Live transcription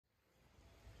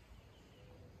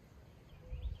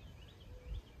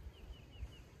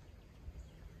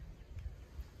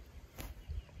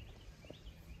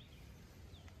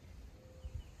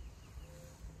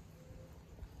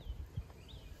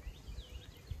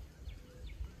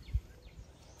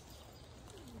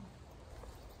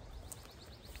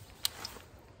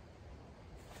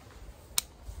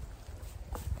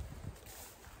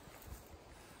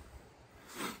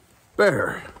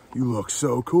Bear, you look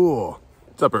so cool.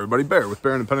 What's up, everybody? Bear with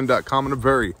BearIndependent.com in a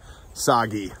very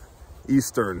soggy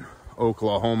eastern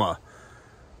Oklahoma.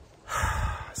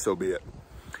 So be it.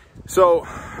 So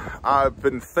I've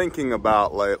been thinking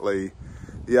about lately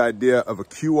the idea of a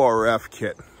QRF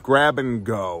kit, grab and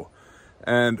go.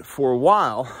 And for a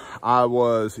while, I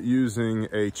was using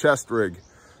a chest rig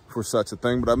for such a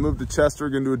thing, but I moved the chest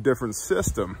rig into a different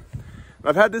system.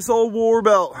 I've had this old war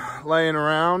belt laying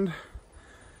around,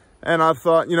 and I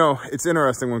thought, you know, it's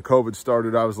interesting. When COVID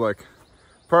started, I was like,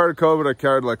 prior to COVID, I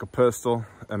carried like a pistol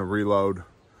and a reload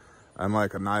and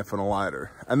like a knife and a lighter.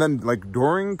 And then like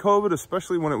during COVID,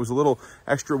 especially when it was a little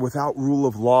extra without rule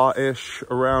of law-ish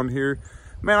around here,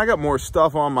 man, I got more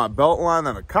stuff on my belt line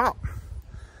than a cop.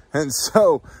 And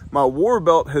so my war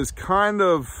belt has kind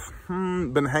of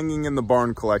been hanging in the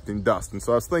barn collecting dust. And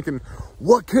so I was thinking,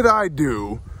 what could I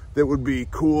do that would be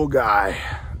cool guy?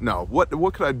 No, what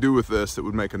could I do with this that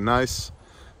would make a nice,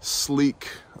 sleek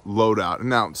loadout? And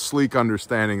now, sleek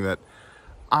understanding that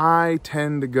I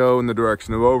tend to go in the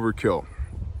direction of overkill.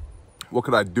 What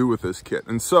could I do with this kit?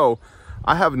 And so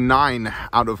I have 9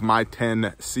 out of my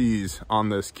 10 C's on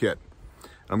this kit.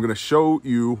 I'm going to show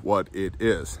you what it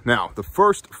is. Now, the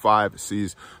first 5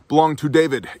 C's belong to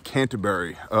David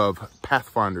Canterbury of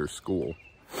Pathfinder School.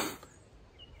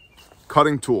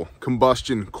 Cutting tool,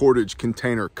 combustion, cordage,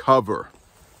 container, cover.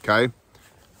 Okay?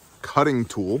 Cutting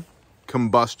tool,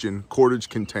 combustion, cordage,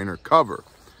 container, cover.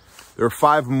 There are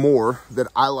 5 more that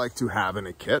I like to have in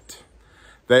a kit.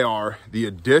 They are, the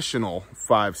additional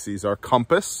 5 C's are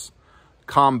compass,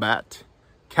 combat,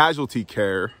 casualty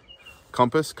care,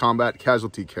 compass, combat,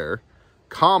 casualty care,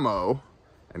 commo,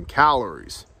 and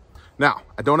calories. Now,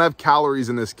 I don't have calories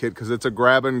in this kit because it's a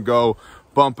grab and go,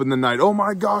 bump in the night. Oh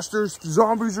my gosh, there's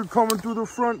zombies are coming through the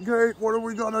front gate. What are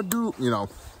we gonna do? You know,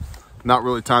 not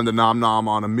really time to nom nom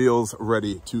on a meals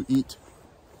ready to eat.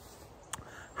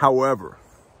 However,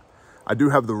 I do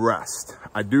have the rest.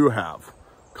 I do have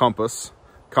compass,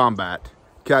 combat,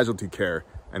 casualty care,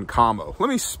 and commo. Let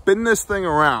me spin this thing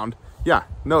around. Yeah,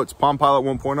 no, it's Palm Pilot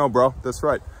 1.0, bro. That's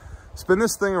right. Spin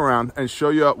this thing around and show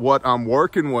you what I'm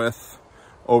working with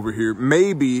over here.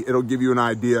 Maybe it'll give you an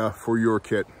idea for your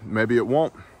kit. Maybe it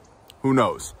won't. Who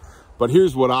knows? But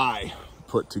here's what I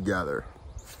put together.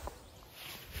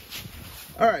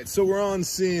 All right, so we're on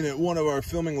scene at one of our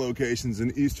filming locations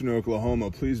in eastern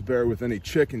Oklahoma. Please bear with any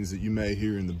chickens that you may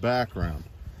hear in the background.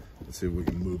 Let's see if we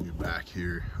can move you back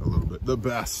here a little bit. The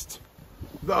best.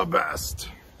 The best.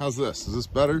 How's this? Is this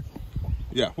better?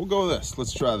 Yeah, we'll go with this.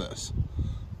 Let's try this.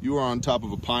 You are on top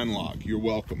of a pine log. You're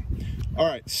welcome. All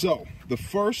right, so the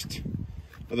first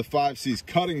of the 5 C's,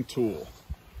 cutting tool.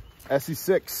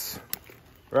 SE6,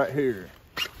 right here.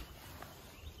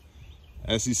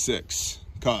 SE6,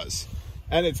 cuz.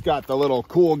 And it's got the little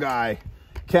cool guy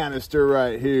canister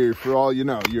right here for all, you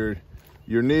know, your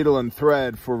needle and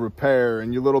thread for repair,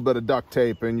 and your little bit of duct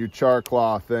tape, and your char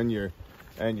cloth, and your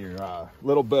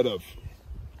little bit of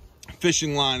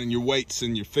fishing line, and your weights,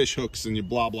 and your fish hooks, and your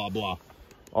blah blah blah,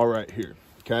 all right here.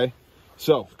 Okay,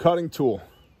 so cutting tool,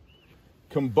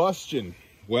 combustion,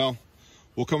 well,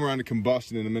 we'll come around to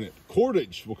combustion in a minute.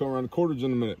 Cordage, we'll come around to cordage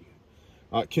in a minute.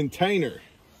 Container,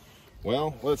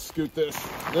 well, let's scoot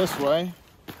this way.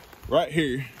 Right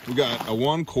here we got a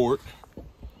 1 quart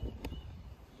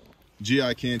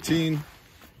GI canteen,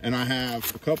 and I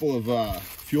have a couple of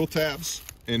fuel tabs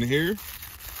in here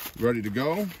ready to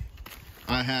go.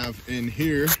 I have in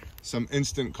here some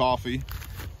instant coffee,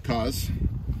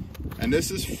 and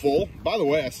this is full. By the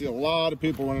way, I see a lot of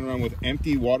people running around with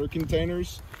empty water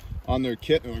containers on their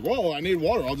kit. They're like, whoa, I need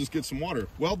water, I'll just get some water.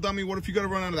 Well, dummy, what if you gotta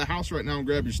run out of the house right now and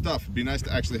grab your stuff? It'd be nice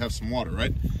to actually have some water,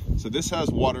 right? So this has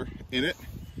water in it.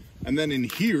 And then in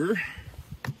here,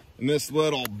 in this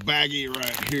little baggie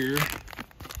right here,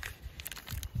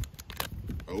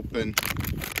 open,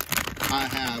 I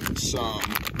have some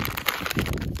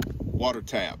water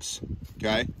tabs,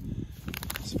 okay?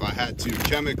 So if I had to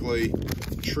chemically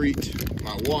treat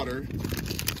my water,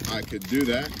 I could do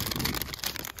that.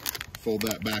 Fold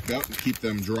that back up and keep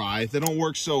them dry. They don't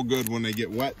work so good when they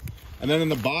get wet. And then in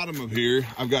the bottom of here,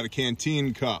 I've got a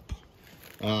canteen cup.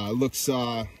 Looks,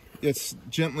 it's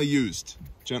gently used,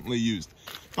 gently used.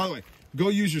 By the way, go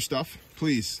use your stuff,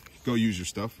 please. Go use your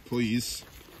stuff, please.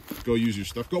 Go use your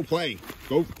stuff, go play,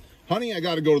 go. Honey, I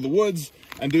gotta go to the woods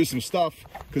and do some stuff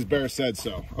because Bear said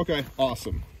so. Okay,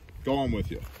 awesome, go on with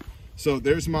you. So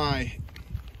there's my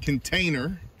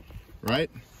container, right?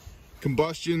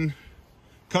 Combustion,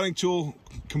 cutting tool,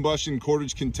 combustion,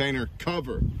 cordage, container,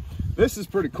 cover. This is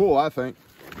pretty cool, I think.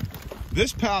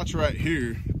 This pouch right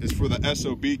here is for the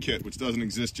SOB kit, which doesn't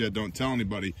exist yet. Don't tell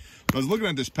anybody. But I was looking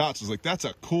at this pouch. I was like, that's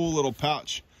a cool little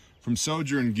pouch from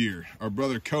Sojourn Gear. Our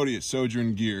brother Cody at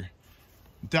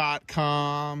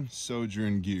sojourngear.com.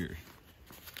 Sojourn Gear.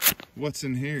 What's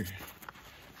in here?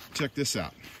 Check this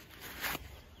out.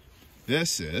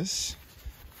 This is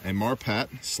a Marpat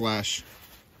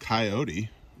 / Coyote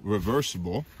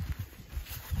reversible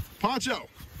poncho.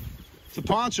 It's a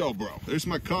poncho, bro. There's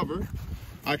my cover.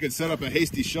 I could set up a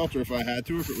hasty shelter if I had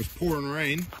to, if it was pouring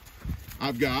rain.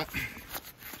 I've got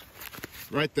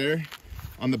right there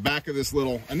on the back of this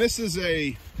little, and this is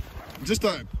just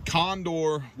a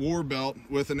Condor war belt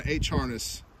with an H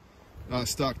harness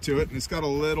stuck to it, and it's got a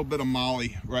little bit of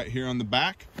molly right here on the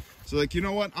back. So like, you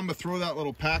know what? I'm gonna throw that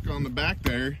little pack on the back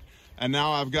there, and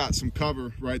now I've got some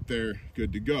cover right there,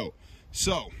 good to go.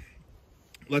 So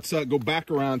let's go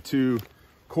back around to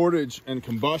cordage and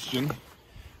combustion.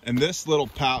 And this little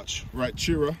pouch right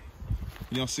here,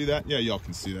 y'all see that? Yeah, y'all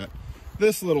can see that.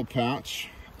 This little pouch,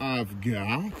 I've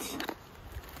got,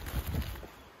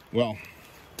 well,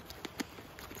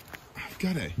 I've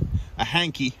got a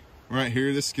hanky right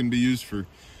here. This can be used for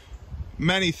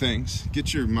many things.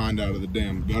 Get your mind out of the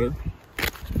damn gutter.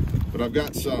 But I've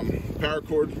got some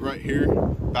paracord right here,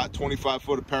 about 25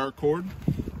 foot of paracord.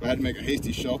 I had to make a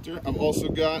hasty shelter. I've also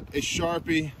got a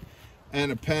Sharpie and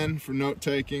a pen for note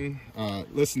taking.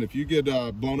 Listen, if you get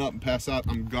blown up and pass out,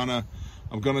 I'm gonna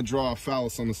draw a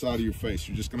phallus on the side of your face.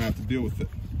 You're just gonna have to deal with it.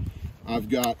 I've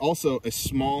got also a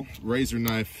small razor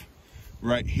knife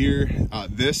right here.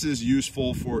 This is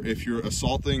useful for if you're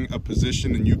assaulting a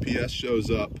position and UPS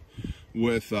shows up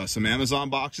with some Amazon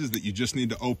boxes that you just need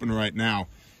to open right now.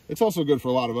 It's also good for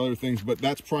a lot of other things, but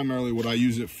that's primarily what I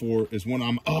use it for, is when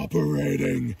I'm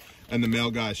operating and the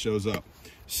mail guy shows up.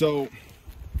 So,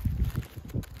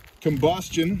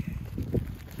 combustion,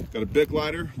 got a Bic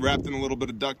lighter wrapped in a little bit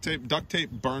of duct tape. Duct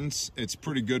tape burns. It's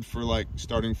pretty good for like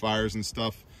starting fires and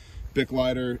stuff. Bic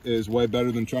lighter is way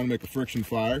better than trying to make a friction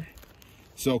fire.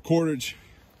 So cordage,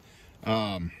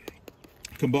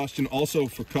 combustion, also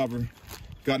for cover.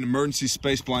 Got an emergency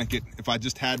space blanket if I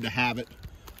just had to have it.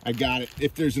 I got it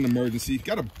if there's an emergency.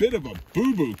 Got a bit of a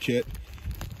boo-boo kit.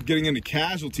 Getting into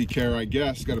casualty care, I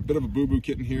guess. Got a bit of a boo-boo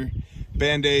kit in here.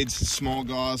 Band-aids, small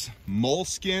gauze,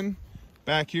 moleskin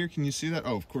back here. Can you see that?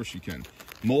 Oh, of course you can.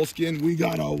 Moleskin, we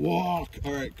gotta walk.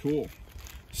 All right, cool.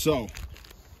 So,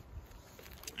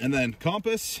 and then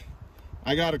compass.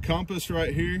 I got a compass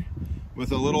right here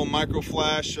with a little micro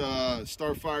flash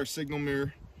Starfire signal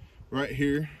mirror right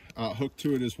here hooked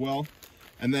to it as well.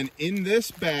 And then in this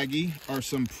baggie are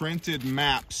some printed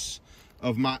maps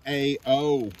of my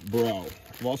AO, bro.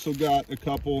 I've also got a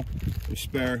couple of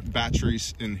spare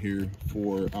batteries in here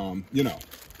for, you know,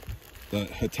 the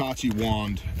Hitachi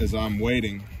wand as I'm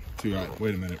waiting to,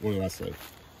 wait a minute, what did I say?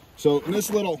 So this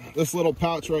little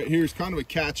pouch right here is kind of a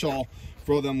catch-all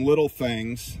for them little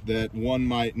things that one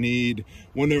might need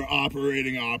when they're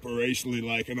operating operationally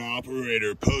like an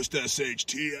operator, post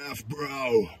SHTF,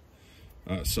 bro.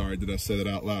 Sorry, did I say that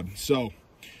out loud? So,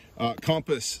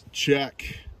 compass,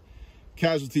 check.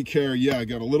 Casualty care, yeah, I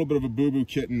got a little bit of a boo-boo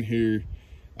kit in here.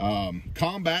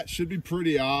 Combat should be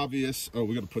pretty obvious. Oh,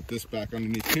 we got to put this back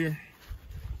underneath here.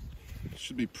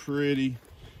 Should be pretty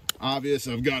obvious.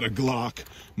 I've got a Glock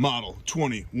Model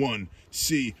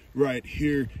 21C right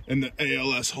here in the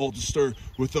ALS holster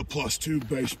with the +2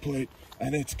 base plate,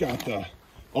 and it's got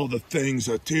all the things,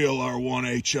 a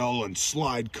TLR1HL and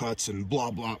slide cuts and blah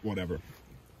blah whatever.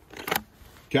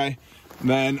 Okay,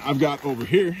 then I've got over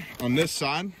here on this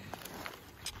side,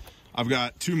 I've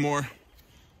got 2 more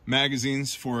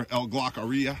magazines for El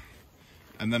Glockaria,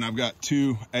 and then I've got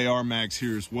 2 AR mags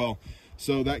here as well.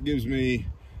 So that gives me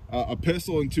a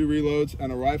pistol and 2 reloads,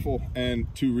 and a rifle and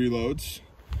 2 reloads.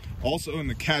 Also in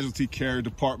the casualty care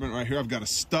department right here, I've got a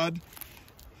stud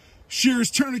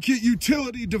Shears tourniquet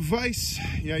utility device.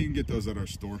 Yeah, you can get those at our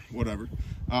store, whatever.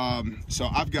 So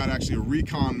I've got actually a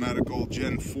Recon Medical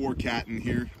Gen 4 cat in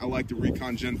here. I like the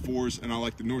Recon Gen 4s, and I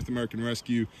like the North American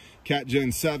Rescue Cat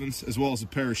Gen 7s, as well as a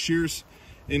pair of shears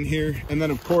in here. And then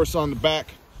of course on the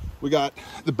back, we got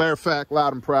the Bear Fact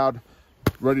Loud and Proud,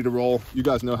 ready to roll. You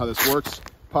guys know how this works.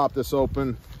 Pop this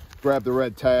open, grab the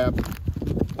red tab,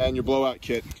 and your blowout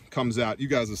kit comes out. You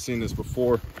guys have seen this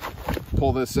before.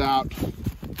 Pull this out.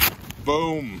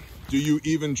 Boom. Do you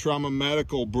even trauma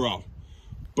medical, bro?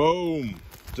 Boom.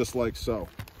 Just like so.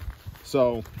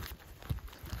 So,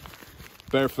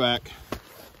 Bear Fact,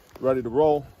 ready to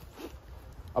roll.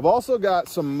 I've also got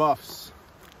some muffs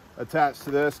attached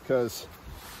to this because,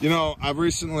 you know, I've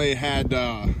recently had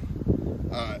a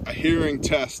hearing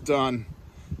test done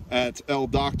at El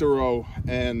Doctoro,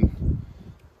 and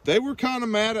they were kind of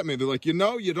mad at me. They're like, you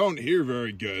know, you don't hear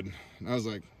very good. And I was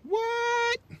like,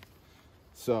 what?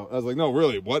 So I was like, no,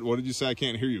 really, what did you say? I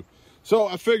can't hear you. So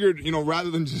I figured, you know, rather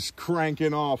than just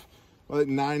cranking off like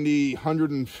 90,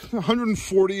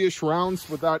 140-ish rounds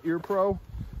without ear pro,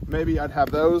 maybe I'd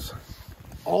have those.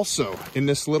 Also, in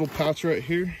this little pouch right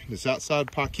here, this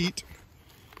outside pocket,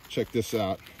 check this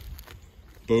out.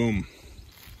 Boom.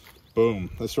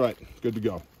 Boom. That's right. Good to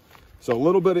go. So a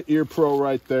little bit of ear pro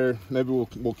right there. Maybe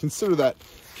we'll consider that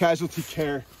casualty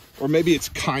care, or maybe it's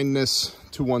kindness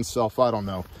to oneself. I don't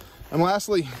know. And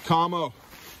lastly, Camo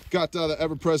got the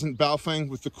ever-present Baofeng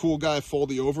with the cool guy fold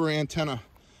the over antenna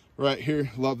right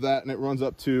here. Love that. And it runs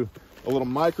up to a little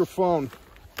microphone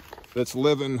that's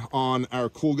living on our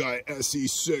cool guy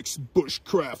SE6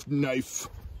 bushcraft knife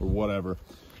or whatever.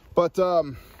 But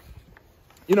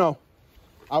you know,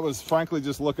 I was frankly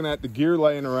just looking at the gear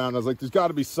laying around. I was like, there's got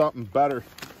to be something better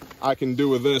I can do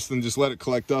with this than just let it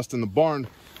collect dust in the barn.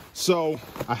 So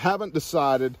I haven't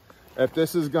decided if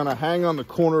this is going to hang on the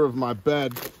corner of my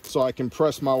bed so I can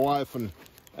press my wife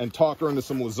and talk her into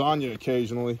some lasagna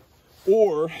occasionally,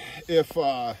 or if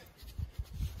I'm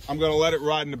going to let it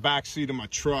ride in the back seat of my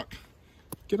truck.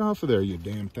 Get off of there, you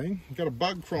damn thing. I've got a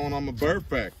bug crawling on my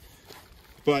backpack.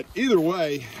 But either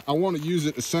way, I want to use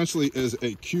it essentially as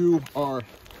a QRF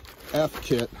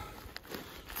kit,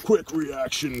 quick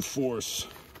reaction force,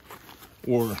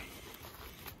 or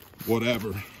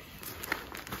whatever.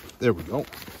 There we go.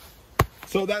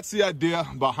 So that's the idea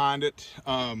behind it.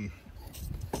 There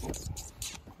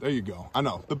you go. I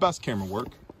know, the best camera work.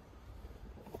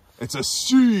 It's a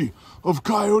sea of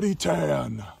coyote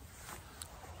tan.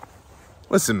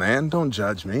 Listen, man, don't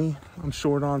judge me. I'm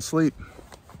short on sleep.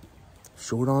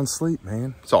 Short on sleep,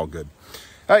 man. It's all good.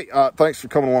 Hey, thanks for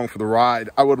coming along for the ride.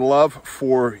 I would love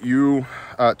for you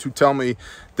to tell me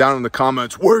down in the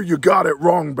comments where you got it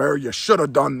wrong, Bear. You should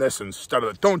have done this instead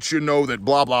of that. Don't you know that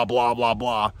blah, blah, blah, blah,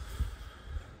 blah.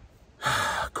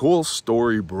 Cool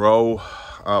story, bro.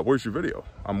 Where's your video?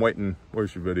 I'm waiting.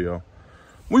 Where's your video?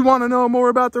 We want to know more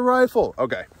about the rifle.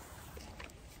 Okay.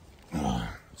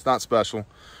 It's not special.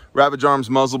 Ravage Arms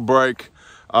muzzle brake.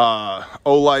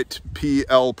 Olight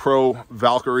PL Pro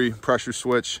Valkyrie pressure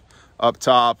switch up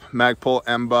top. Magpul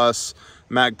M-Bus.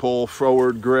 Magpul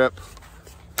forward grip.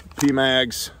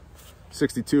 P-Mags.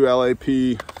 62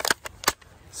 LAP.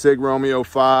 Sig Romeo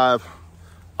 5.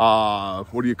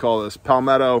 What do you call this?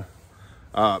 Palmetto.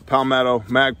 Palmetto,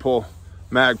 Magpul,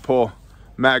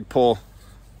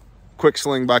 Quick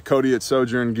Sling by Cody at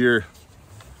Sojourn Gear.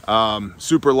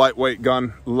 Super lightweight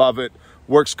gun, love it.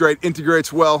 Works great,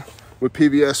 integrates well with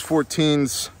PVS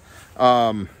 14s.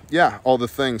 Yeah, all the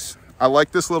things. I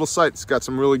like this little sight. It's got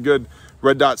some really good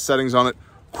red dot settings on it.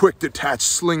 Quick detach,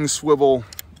 sling swivel,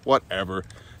 whatever.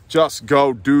 Just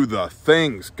go do the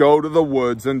things. Go to the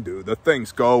woods and do the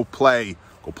things. Go play.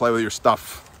 Go play with your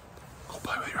stuff. Go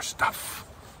play with your stuff.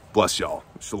 Bless y'all.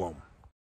 Shalom.